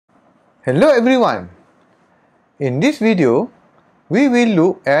Hello everyone. In this video, we will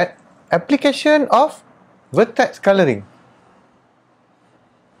look at application of vertex coloring.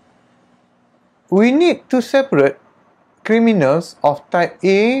 We need to separate criminals of type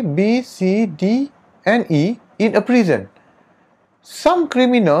A, B, C, D and E in a prison. Some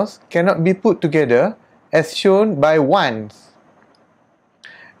criminals cannot be put together as shown by ones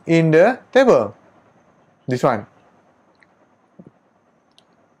in the table. This one.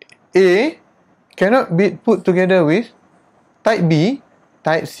 A cannot be put together with type B,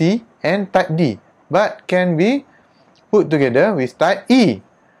 type C and type D, but can be put together with type E.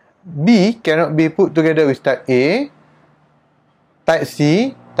 B cannot be put together with type A, type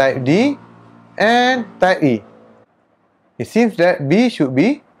C, type D and type E. It seems that B should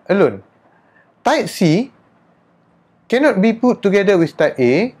be alone. Type C cannot be put together with type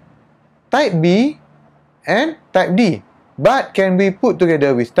A, type B and type D, but can be put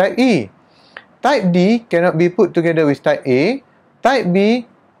together with type E. Type D cannot be put together with type A, type B,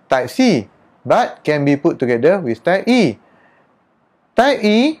 type C, but can be put together with type E. Type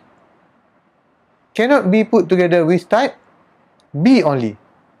E cannot be put together with type B only.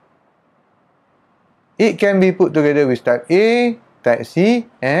 It can be put together with type A, type C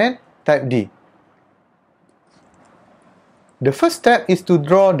and type D. The first step is to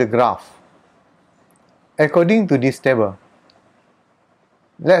draw the graph according to this table.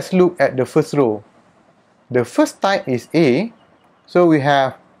 Let's look at the first row. The first type is A, so we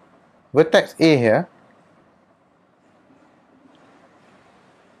have vertex A here.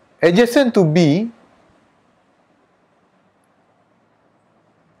 Adjacent to B,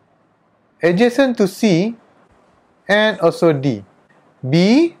 adjacent to C and also D.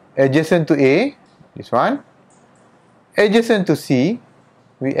 B adjacent to A, this one. Adjacent to C,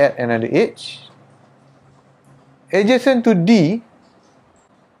 we add another H. Adjacent to D,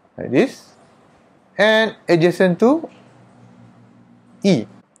 like this, and adjacent to E.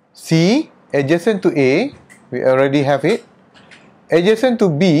 C adjacent to A, we already have it. Adjacent to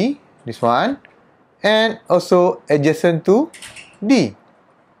B, this one, and also adjacent to D.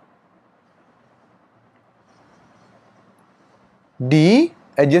 D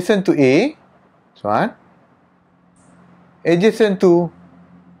adjacent to A, this one, adjacent to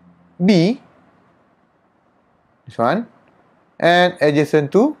B, this one, and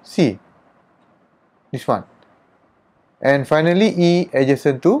adjacent to C, this one, and finally E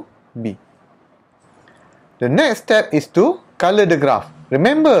adjacent to B. The next step is to color the graph.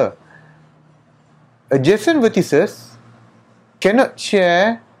 Remember, adjacent vertices cannot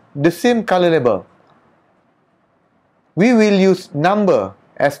share the same color label. We will use number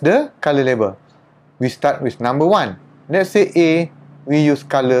as the color label. We start with number 1. Let's say A, we use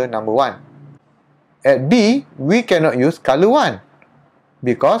color number 1. At B, we cannot use color 1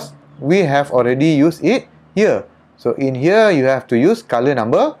 because we have already used it here. So in here, you have to use color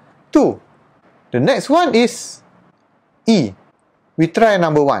number 2. The next one is E. We try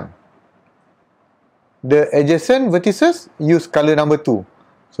number 1. The adjacent vertices use color number 2.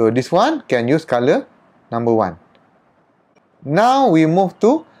 So this one can use color number 1. Now we move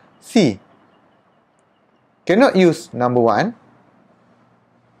to C. Cannot use number 1.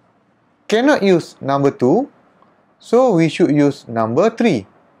 Cannot use number 2. So we should use number 3.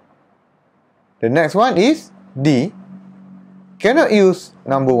 The next one is D. Cannot use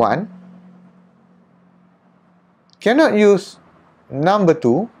number 1. Cannot use number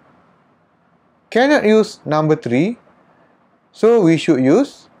 2. Cannot use number 3. So we should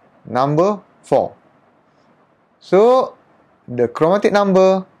use number 4. So the chromatic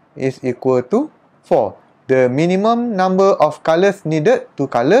number is equal to 4. The minimum number of colors needed to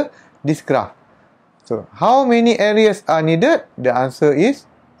color this graph. So how many areas are needed? The answer is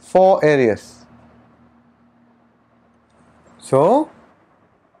 4 areas. So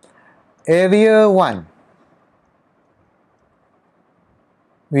area 1,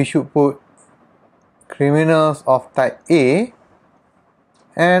 we should put criminals of type A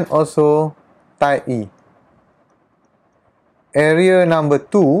and also type E. Area number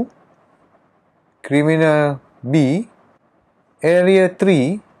 2, criminal B. Area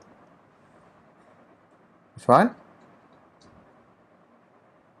 3, this one,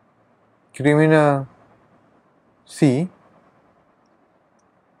 criminal C.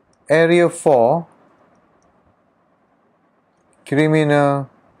 Area 4, criminal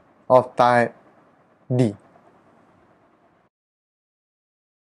of type D.